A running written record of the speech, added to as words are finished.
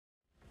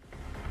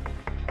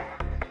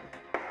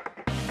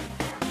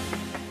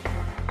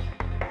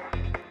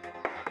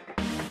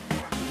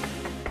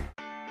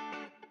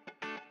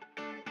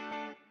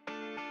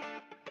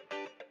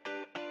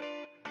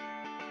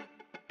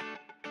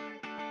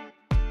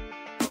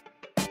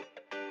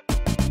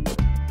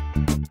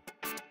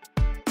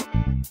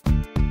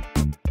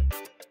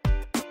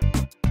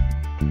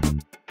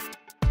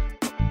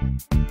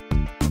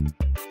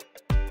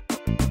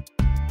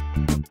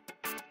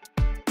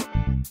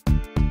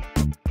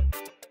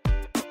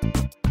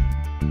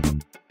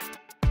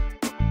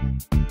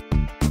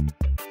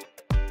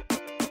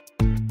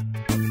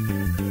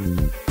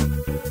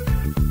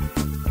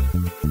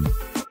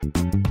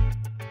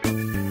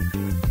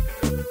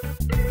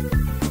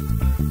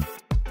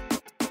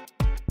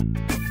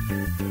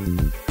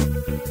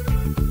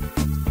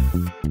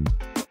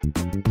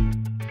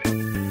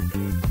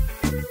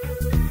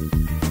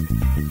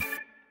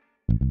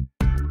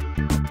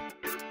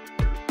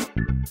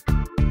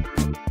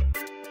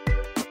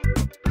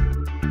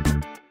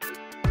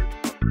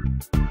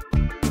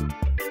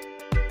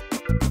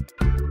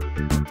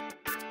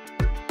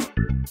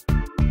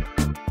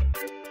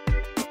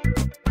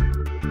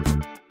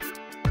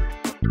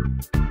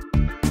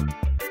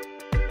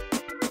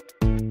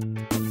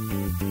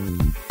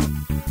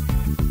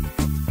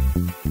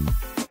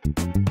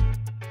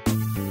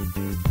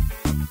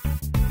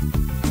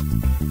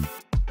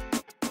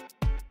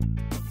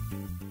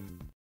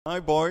Hi,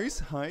 boys.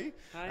 Hi.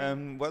 Hi.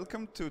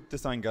 Welcome to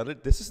Design Gallery.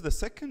 This is the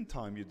second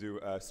time you do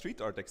a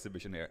street art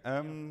exhibition here.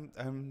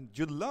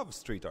 You love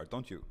street art,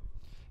 don't you?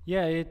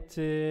 Yeah, it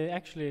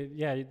actually,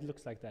 yeah, it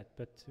looks like that.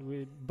 But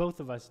we both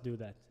of us do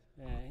that,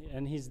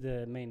 and he's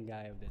the main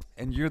guy of this.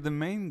 And you're the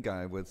main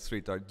guy with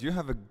street art. You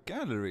have a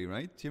gallery,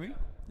 right, Jimmy?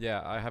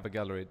 Yeah, I have a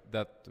gallery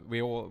that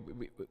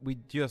we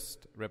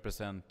just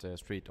represent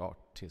street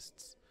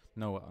artists,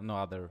 no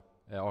other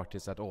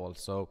artists at all.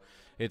 So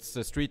it's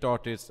street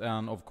artists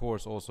and of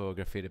course also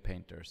graffiti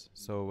painters.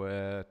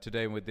 So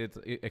today with this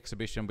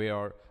exhibition we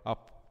are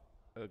up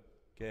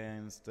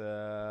against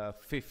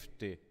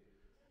 50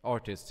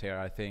 artists here,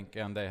 I think,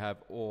 and they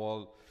have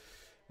all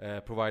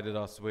provided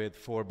us with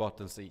 4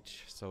 bottles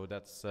each. So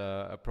that's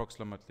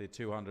approximately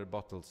 200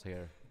 bottles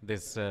here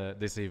this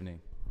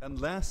evening.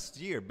 And last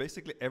year,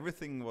 basically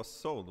everything was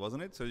sold,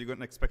 wasn't it? So you're going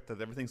to expect that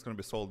everything's going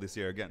to be sold this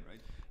year again, right?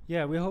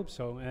 Yeah, we hope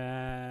so.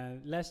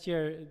 Last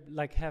year,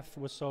 like half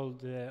was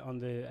sold on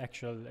the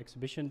actual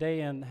exhibition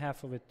day, and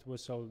half of it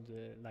was sold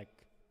like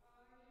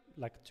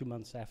 2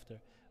 months after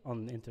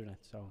on the internet.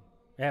 So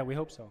yeah, we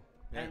hope so.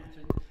 Yeah. And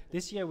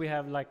this year we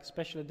have like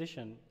special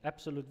edition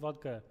Absolute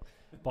Vodka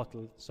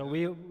bottle. So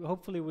we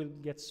hopefully will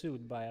get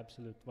sued by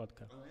Absolute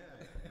Vodka. Oh,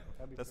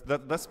 yeah.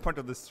 That's part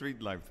of the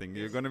street life thing.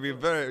 You're going to be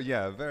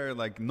very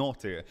like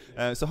naughty.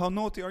 So how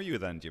naughty are you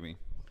then, Jimmy?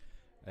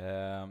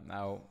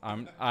 Now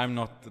I'm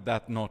not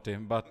that naughty,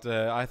 but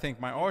I think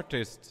my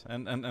artists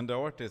and the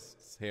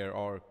artists here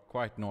are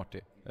quite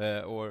naughty.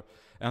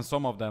 And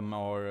some of them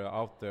are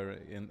out there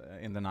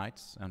in the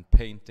nights and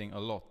painting a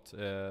lot.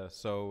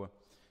 So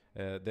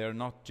they're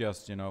not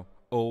just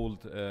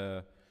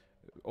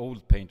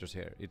old painters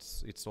here.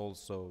 It's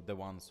also the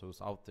ones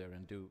who's out there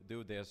and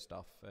do their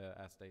stuff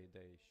as they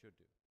should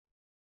do.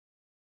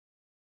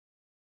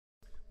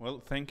 Well,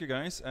 thank you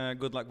guys.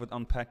 Good luck with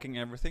unpacking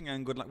everything,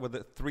 and good luck with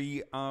the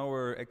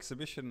 3-hour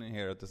exhibition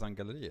here at the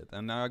Galleriet.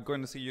 And I'm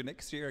going to see you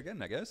next year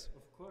again, I guess.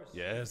 Of course.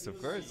 Yes,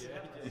 of course.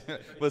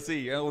 We'll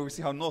see. We'll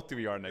see how naughty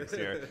we are next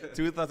year.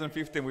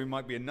 2015, we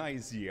might be a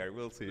nice year.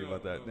 We'll see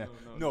about that.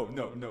 No.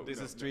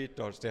 This is street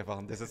art,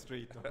 Stefan. This is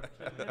street art.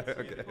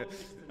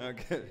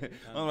 Okay.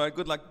 All right.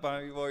 Good luck.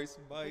 Bye, boys.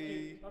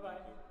 Bye. Bye-bye.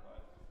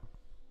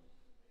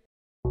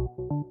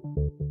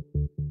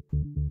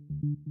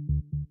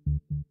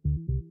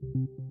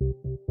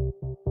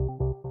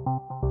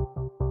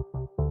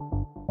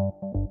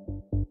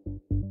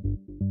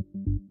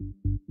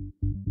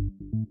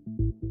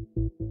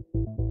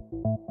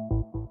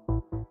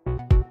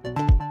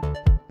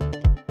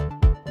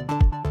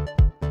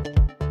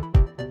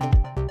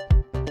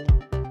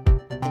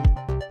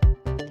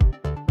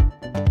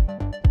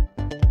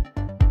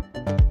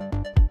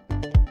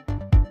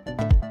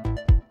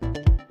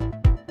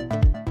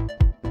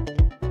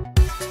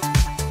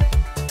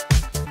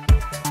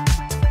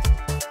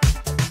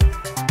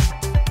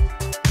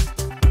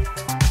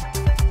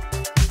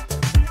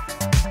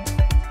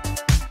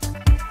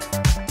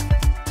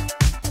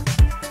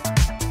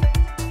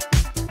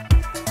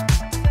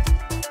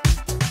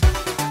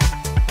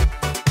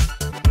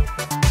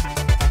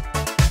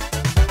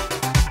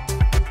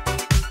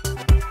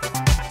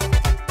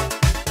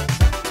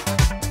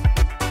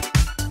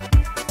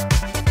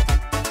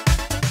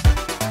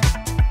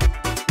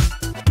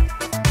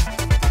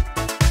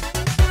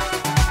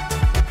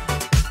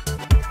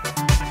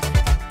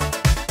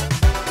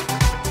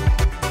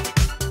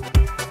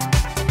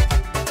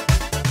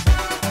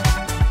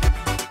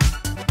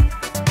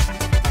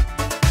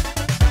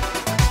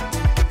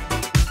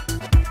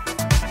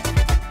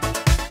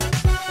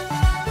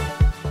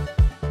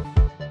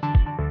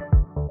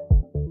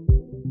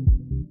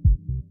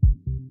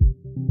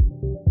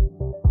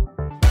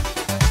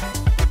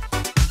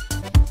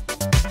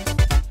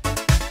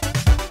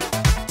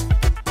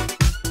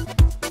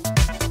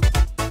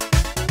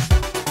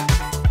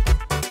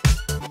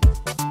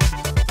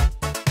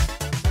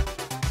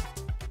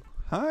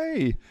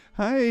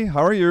 Hi,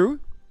 how are you?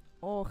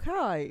 Oh,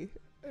 hi.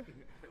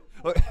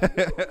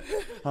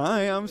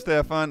 Hi, I'm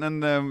Stefan,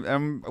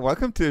 and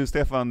welcome to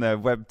Stefan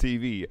Web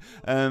TV.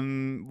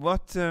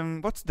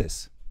 What's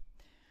this?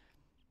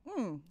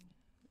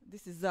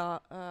 This is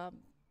a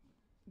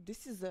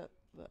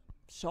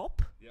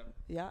shop.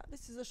 Yeah,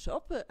 this is a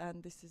shop,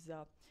 and this is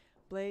a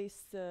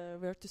place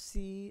where to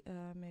see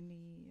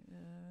many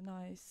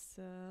nice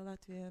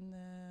Latvian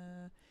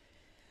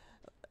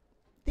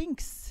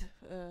things.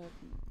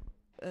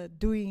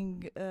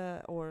 Doing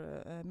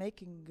or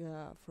making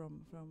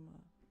from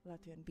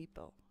Latvian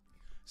people.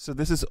 So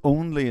this is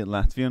only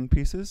Latvian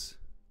pieces?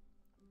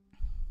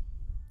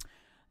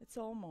 It's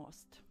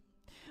almost.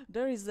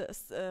 There is,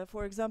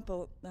 for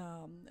example,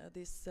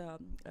 this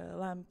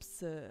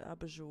lamps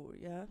abajur,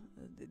 yeah,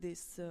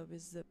 this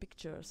with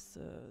pictures.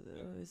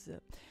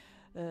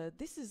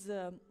 This is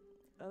a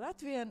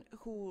Latvian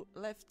who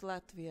left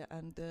Latvia,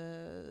 and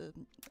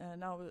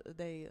now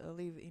they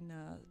live in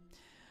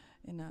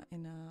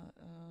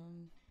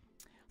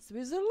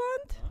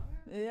Switzerland.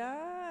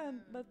 Yeah,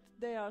 but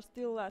they are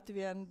still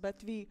Latvian,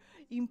 but we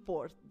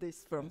import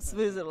this from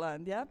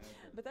Switzerland, yeah.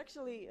 But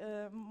actually,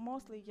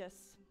 mostly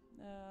yes.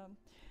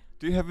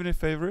 Do you have any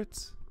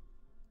favorites?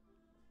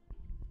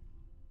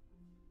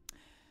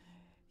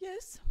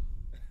 Yes.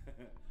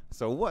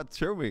 So what?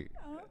 Show me.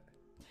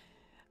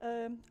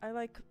 I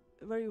like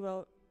very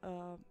well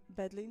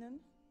bed linen.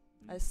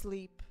 I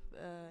sleep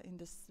in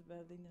this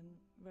bed linen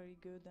very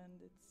good,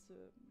 and it's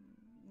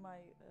my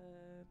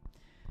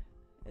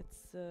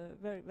it's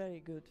very very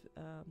good.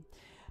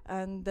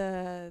 And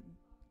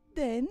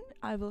then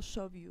I will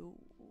show you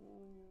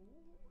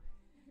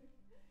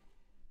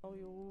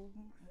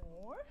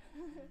more.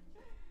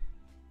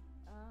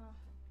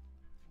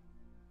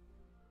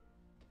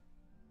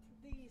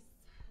 These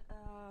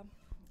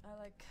I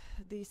like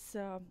these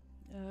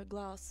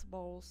glass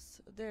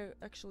bowls. They're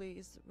actually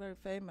is very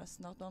famous,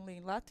 not only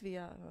in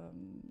Latvia.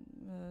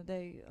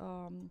 They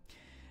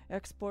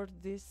export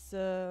these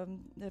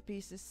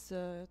pieces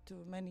to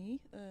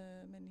many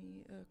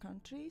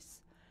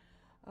countries.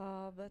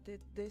 But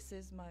this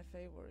is my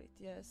favorite.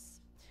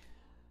 Yes.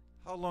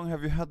 How long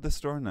have you had the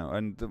store now?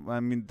 And I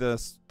mean,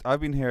 I've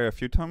been here a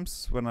few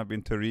times when I've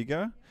been to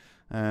Riga.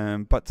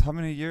 But how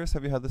many years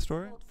have you had the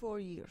store? About 4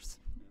 years.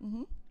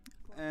 Mm-hmm.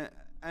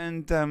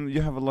 And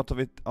you have a lot of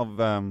it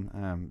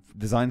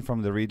design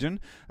from the region.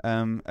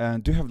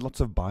 And do you have lots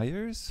of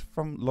buyers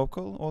from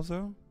local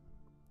also?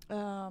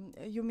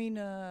 You mean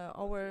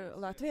our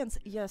Latvians?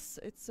 Yes,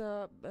 it's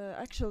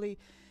actually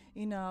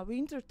in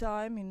winter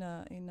time,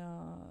 in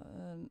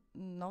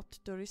not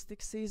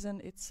touristic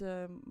season. It's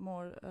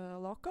more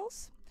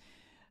locals,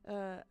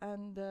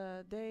 and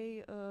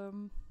they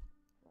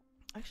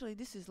actually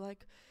this is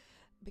like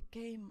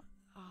became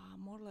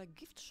more like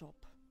gift shop.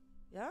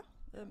 Yeah,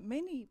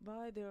 many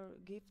buy their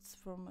gifts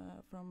from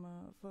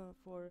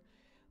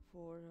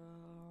for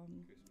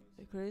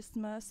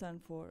Christmas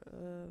and for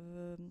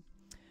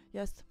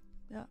yes.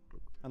 Yeah.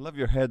 I love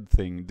your head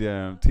thing,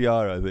 the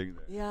tiara thing.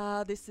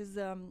 Yeah, this is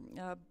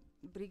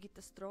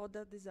Brigitte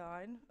Stroda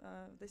design.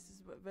 This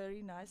is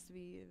very nice.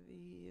 We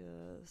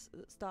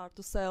start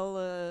to sell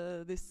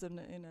this in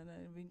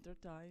winter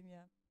time.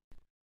 Yeah.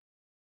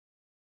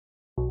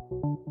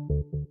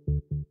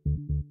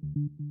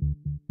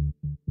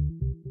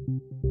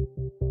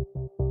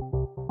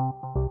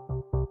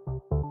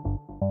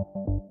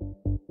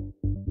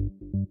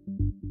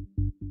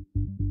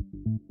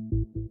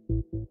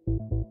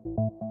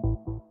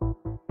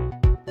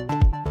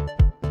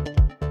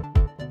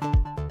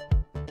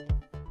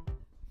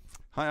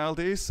 Hi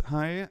Aldis,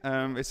 hi.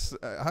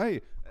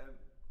 Hi.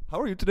 How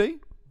are you today?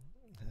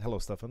 Hello,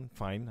 Stefan.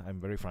 Fine. I'm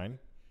very fine.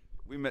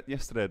 We met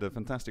yesterday at a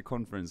fantastic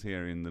conference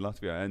here in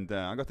Latvia, and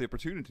I got the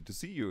opportunity to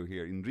see you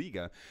here in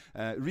Riga.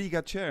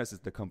 Riga Chairs is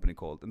the company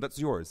called, and that's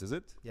yours, is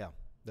it? Yeah,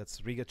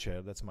 that's Riga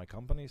Chair. That's my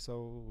company.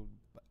 So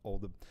all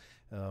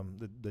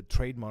the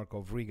trademark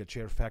of Riga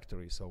Chair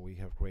Factory. So we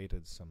have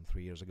created some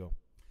 3 years ago.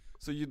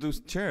 So you do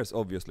chairs,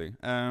 obviously,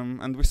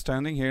 and we're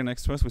standing here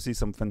next to us. We see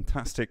some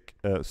fantastic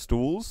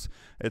stools.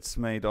 It's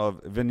made of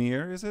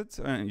veneer, is it?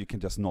 You can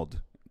just nod,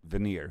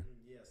 veneer.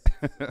 Yes.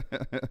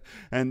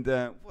 And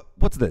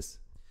what's this?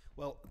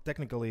 Well,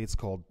 technically, it's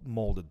called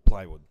molded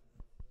plywood.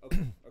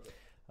 Okay.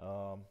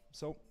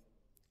 So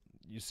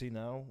you see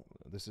now,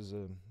 this is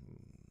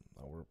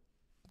our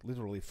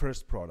literally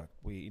first product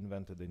we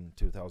invented in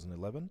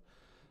 2011.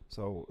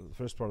 So the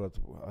first product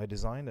I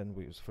designed, and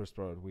first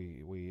product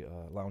we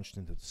launched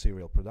into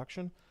serial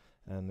production,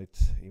 and it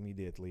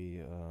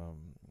immediately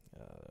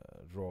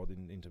drew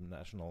in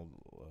international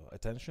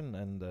attention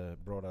and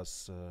brought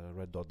us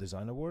Red Dot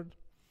Design Award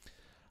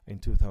in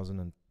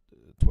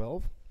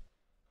 2012.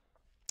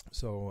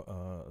 So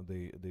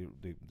the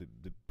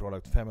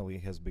product family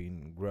has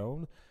been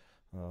grown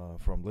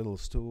from little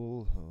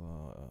stool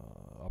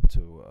up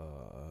to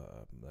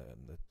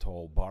the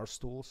tall bar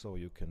stool, so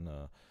you can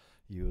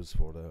use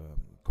for the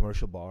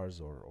commercial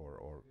bars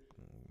or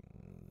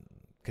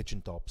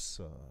kitchen tops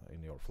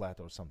in your flat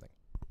or something.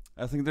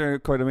 I think they're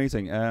quite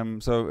amazing.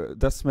 So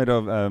that's made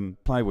of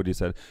plywood, you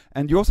said,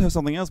 and you also have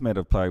something else made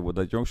of plywood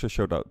that you also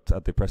showed out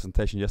at the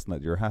presentation yesterday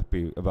that you're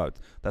happy about.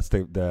 That's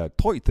the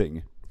toy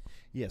thing.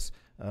 Yes.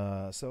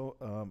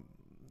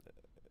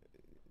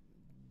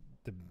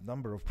 The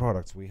number of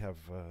products we have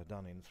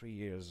done in 3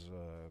 years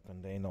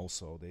contain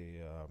also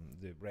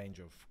the range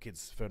of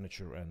kids'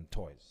 furniture and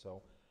toys.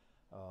 So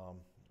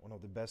one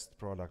of the best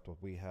product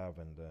what we have,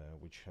 and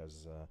which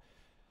has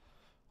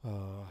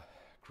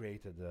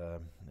created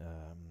a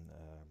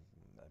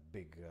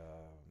big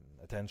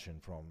attention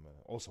from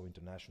also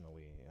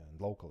internationally and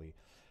locally,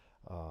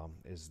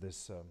 is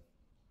this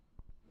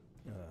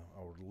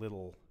our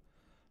little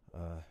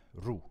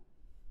roux.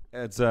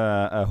 It's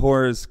a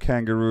horse,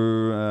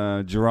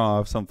 kangaroo,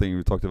 giraffe, something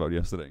we talked about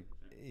yesterday.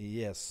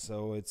 Yes,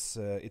 so it's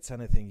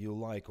anything you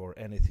like or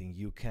anything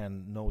you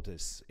can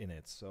notice in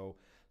it. So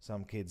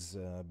some kids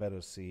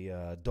better see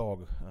a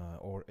dog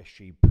or a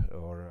sheep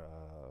or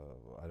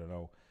I don't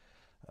know,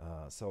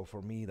 So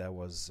for me, that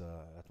was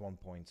at one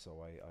point.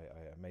 So I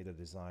made a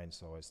design.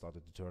 So I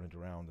started to turn it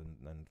around,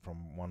 and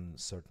from one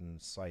certain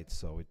site,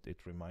 so it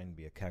reminded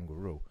me a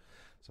kangaroo.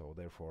 So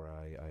therefore,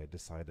 I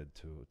decided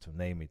to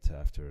name it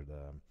after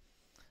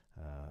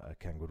a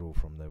kangaroo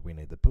from the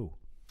Winnie the Pooh.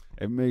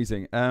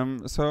 Amazing.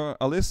 So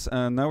Alice,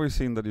 now we've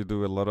seen that you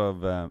do a lot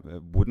of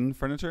wooden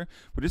furniture.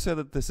 Would you say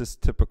that this is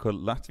typical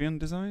Latvian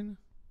design?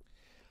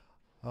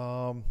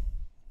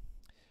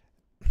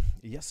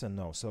 Yes and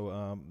no. So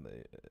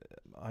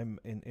I'm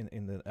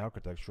in the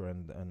architecture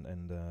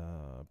and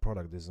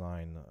product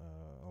design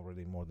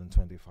already more than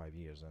 25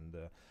 years, and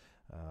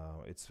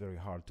it's very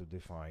hard to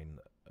define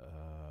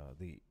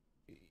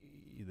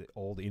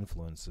all the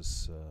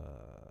influences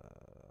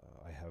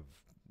I have,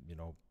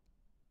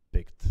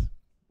 picked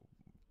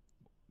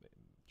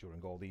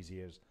during all these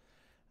years,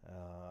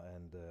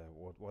 and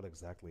what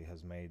exactly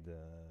has made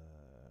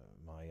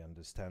my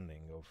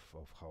understanding of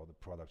how the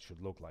product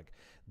should look like.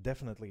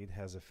 Definitely, it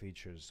has the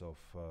features of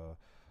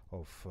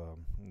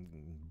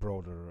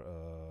broader,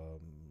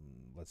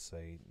 let's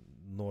say,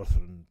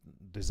 northern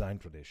design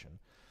tradition.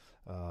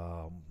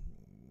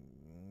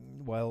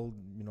 While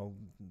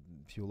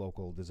few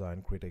local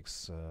design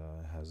critics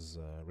has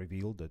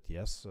revealed that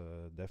yes,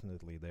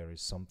 definitely there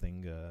is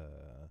something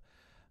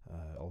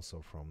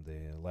also from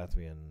the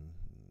Latvian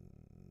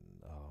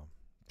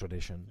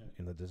tradition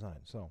in the design.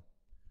 So.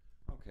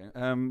 Okay.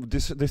 Do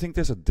you think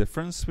there's a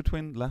difference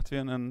between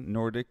Latvian and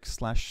Nordic /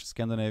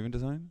 Scandinavian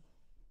design?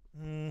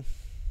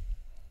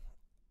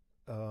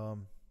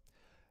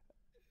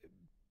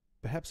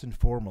 Perhaps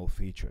informal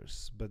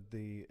features, but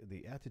the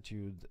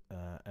attitude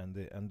and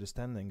the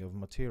understanding of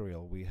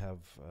material, we have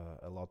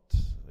a lot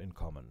in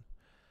common.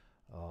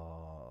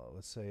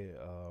 Let's say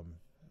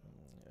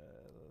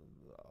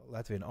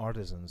Latvian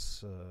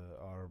artisans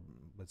are,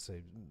 let's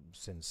say,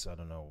 since, I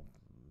don't know,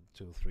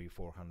 200, 300,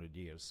 400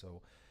 years,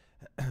 so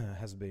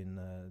has been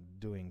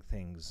doing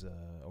things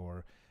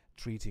or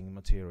treating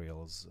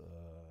materials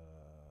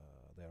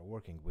they are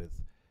working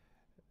with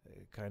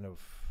kind of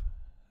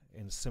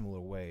in similar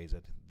ways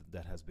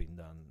that has been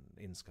done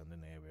in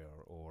Scandinavia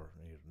or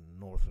in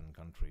northern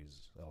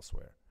countries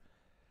elsewhere.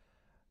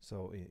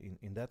 So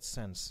in that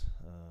sense,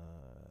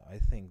 I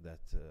think that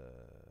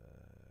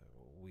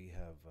we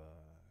have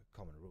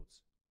common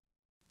roots.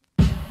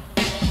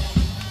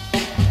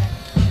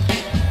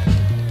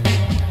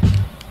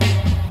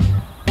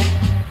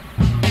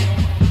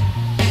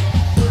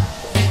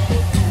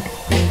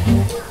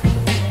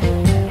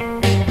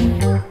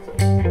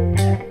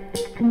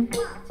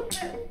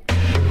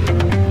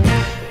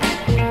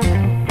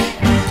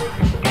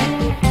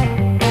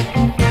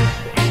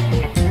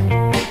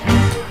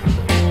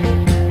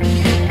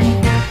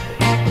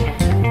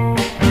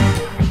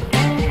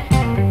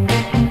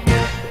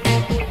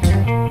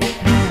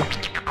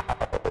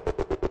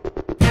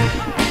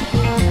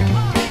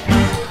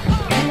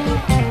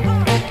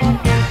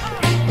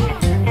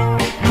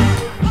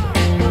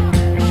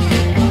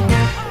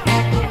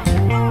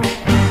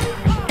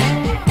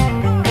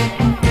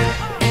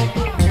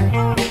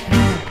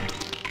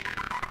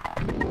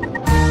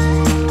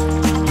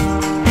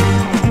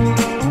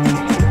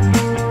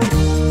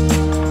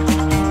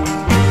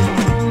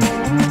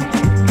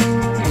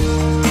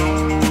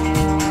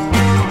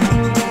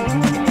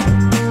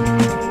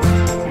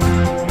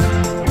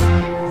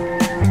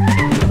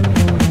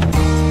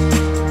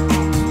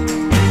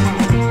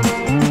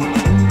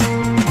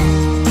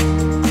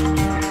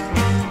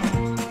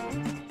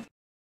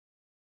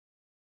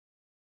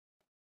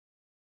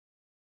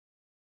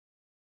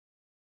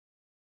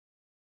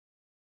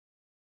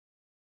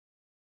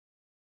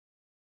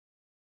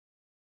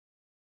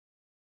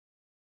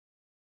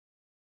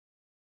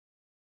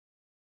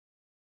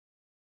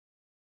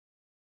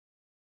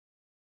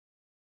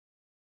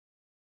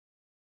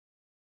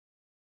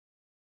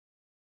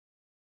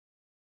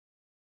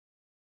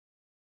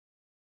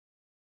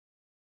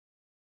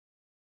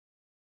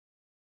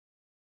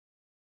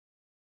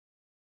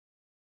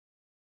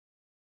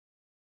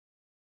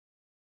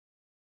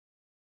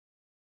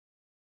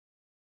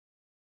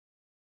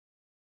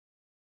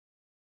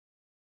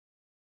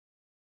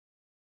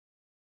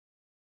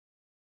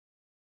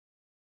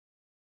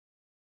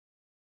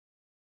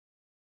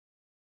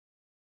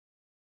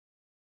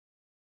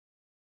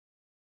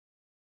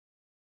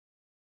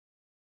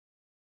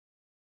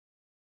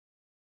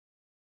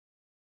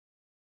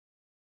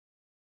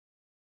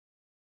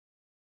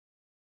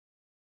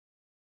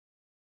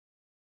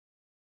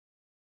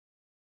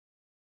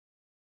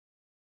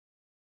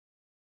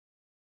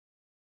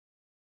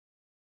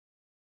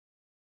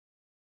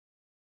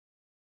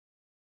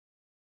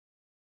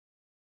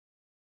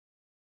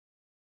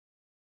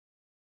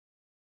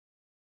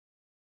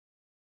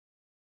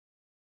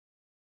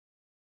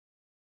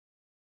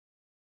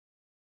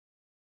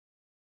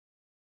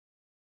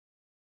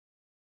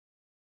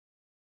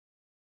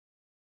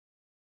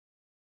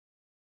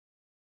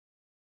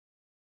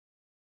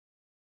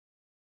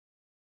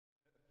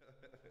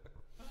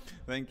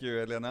 Thank you,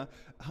 Elena.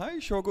 Hi,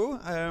 Shogo.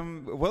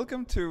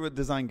 Welcome to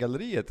Design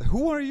Galleriet.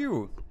 Who are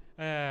you?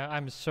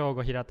 I'm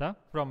Shogo Hirata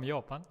from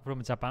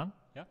Japan.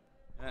 Yeah.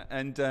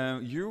 And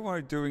you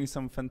are doing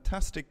some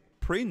fantastic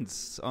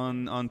prints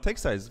on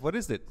textiles. What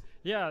is it?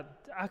 Yeah,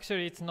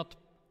 actually it's not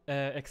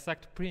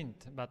exact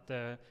print, but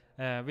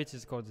which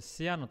is called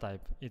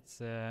cyanotype.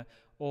 It's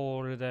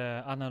all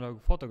the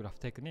analog photograph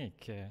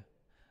technique,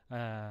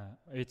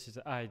 which is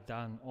I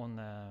done on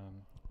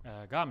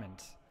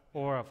garments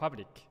or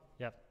fabric.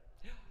 Yeah.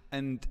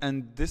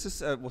 And this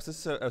is was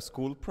this a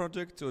school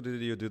project, or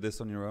did you do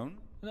this on your own?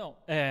 No,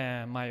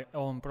 my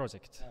own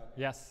project.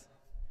 Yes.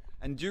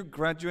 And you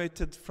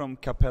graduated from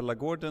Capella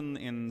Gordon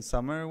in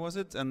summer, was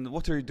it? And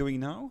what are you doing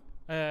now?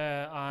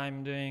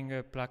 I'm doing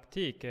a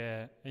practice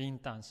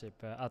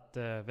internship at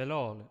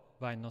Velol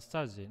by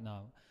Nostalgia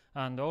now,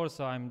 and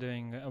also I'm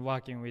doing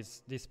working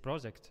with this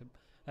project.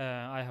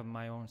 I have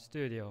my own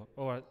studio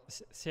or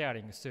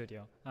sharing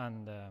studio,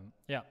 and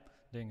yeah,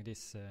 doing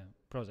this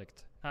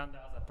project and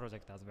other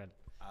project as well.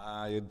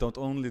 You don't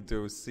only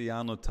do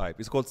cyanotype.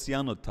 It's called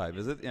cyanotype,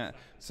 is it? Yeah.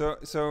 So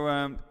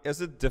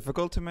is it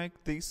difficult to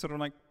make these sort of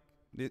like?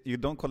 You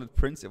don't call it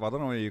prints. I don't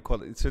know what you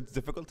call it. So it's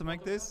difficult to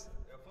make this.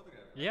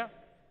 Yeah.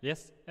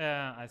 Yes.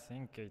 I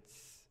think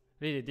it's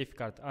really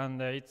difficult,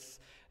 and it's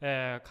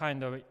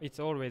it's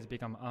always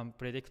become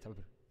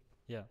unpredictable.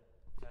 Yeah.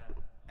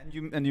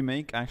 And you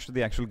make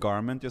the actual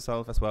garment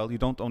yourself as well. You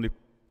don't only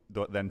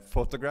then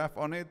photograph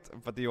on it,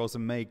 but you also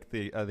make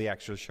the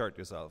actual shirt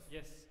yourself.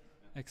 Yes.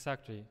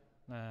 Exactly.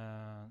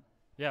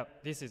 Yeah.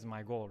 This is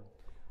my goal.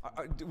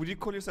 Would you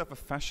call yourself a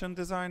fashion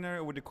designer,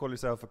 or would you call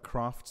yourself a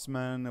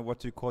craftsman, or what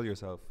do you call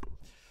yourself?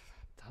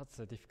 That's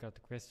a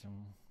difficult question.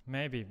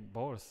 Maybe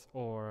both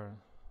or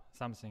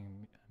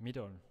something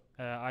middle.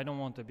 I don't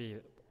want to be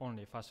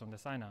only fashion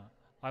designer.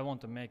 I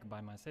want to make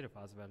by myself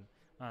as well,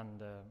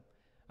 and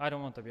I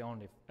don't want to be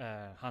only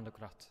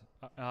handcraft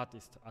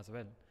artist as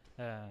well.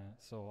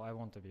 So I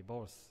want to be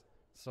both.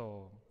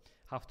 So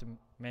have to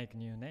make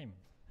new name.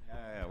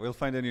 Yeah, we'll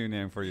find a new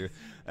name for you.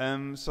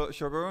 So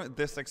Shogo,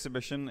 this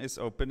exhibition is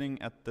opening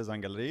at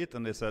Designgalleriet,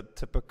 and it's a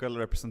typical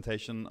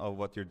representation of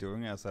what you're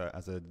doing as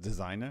a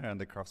designer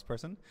and a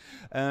craftsperson.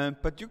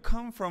 But you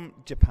come from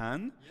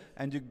Japan,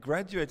 and you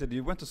graduated.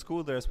 You went to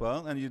school there as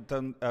well, and you've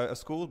done a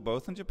school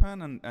both in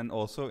Japan and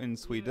also in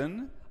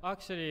Sweden.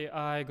 Actually,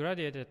 I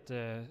graduated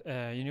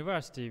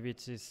university,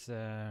 which is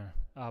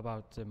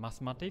about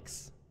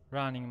mathematics,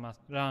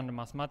 learn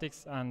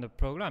mathematics and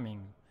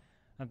programming,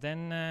 and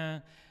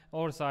then.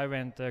 Also, I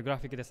went to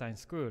graphic design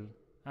school,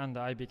 and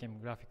I became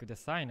graphic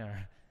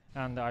designer,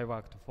 and I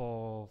worked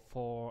for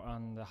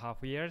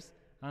 4.5 years,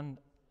 and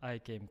I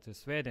came to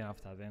Sweden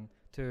after then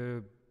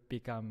to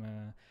become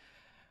a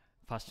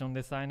fashion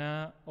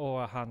designer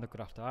or a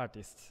handcraft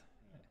artist.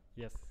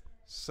 Yes.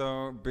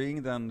 So,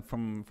 being then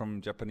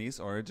from Japanese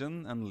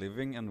origin and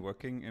living and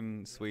working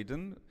in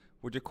Sweden,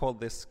 would you call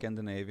this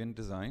Scandinavian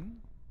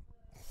design?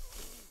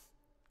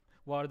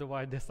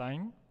 Worldwide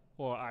design,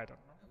 or I don't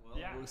know.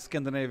 Yeah.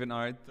 Scandinavian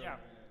art. Yeah,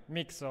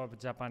 mix of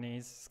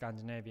Japanese,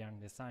 Scandinavian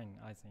design,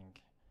 I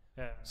think.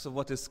 So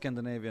what is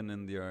Scandinavian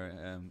in your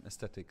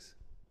aesthetics?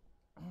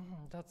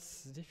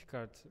 That's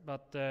difficult,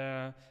 but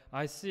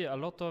I see a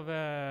lot of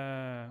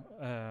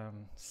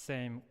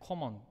same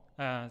common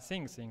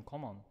things in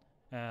common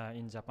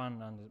in Japan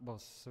and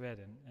both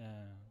Sweden.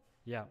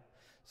 Yeah,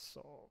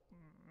 so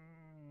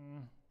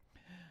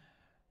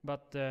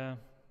but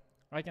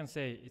I can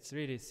say it's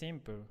really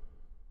simple.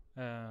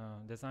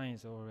 Design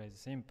is always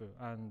simple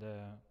and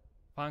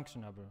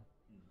functionable.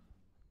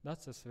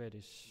 That's a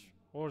Swedish,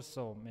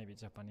 also maybe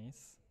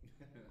Japanese.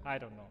 I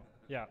don't know.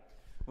 Yeah.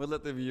 We'll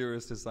let the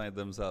viewers decide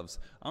themselves.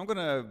 I'm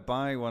gonna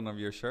buy one of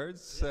your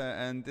shirts,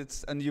 and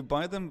you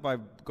buy them by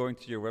going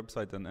to your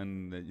website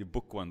and you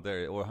book one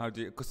there, or how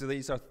do you? Because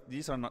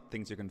these are not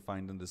things you can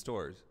find in the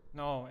stores.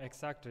 No,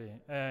 exactly.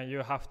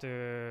 You have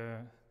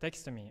to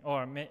text me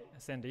or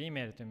send an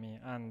email to me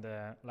and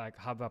like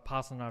have a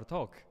personal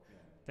talk.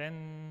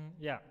 Then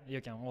you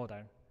can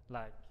order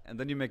like. And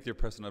then you make your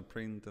personal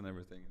print and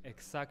everything.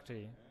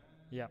 Exactly.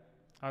 Yeah,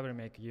 I will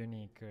make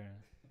unique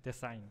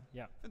design.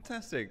 Yeah.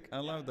 Fantastic! I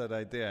love that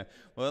idea.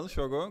 Well,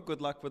 Shogo,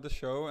 good luck with the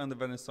show and the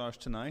vernissage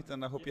tonight,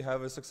 and I hope you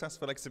have a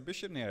successful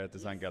exhibition here at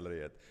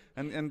Designgalleriet.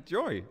 And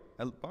enjoy.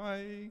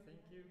 Bye.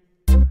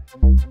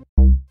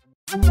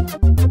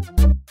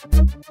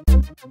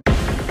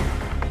 Thank you.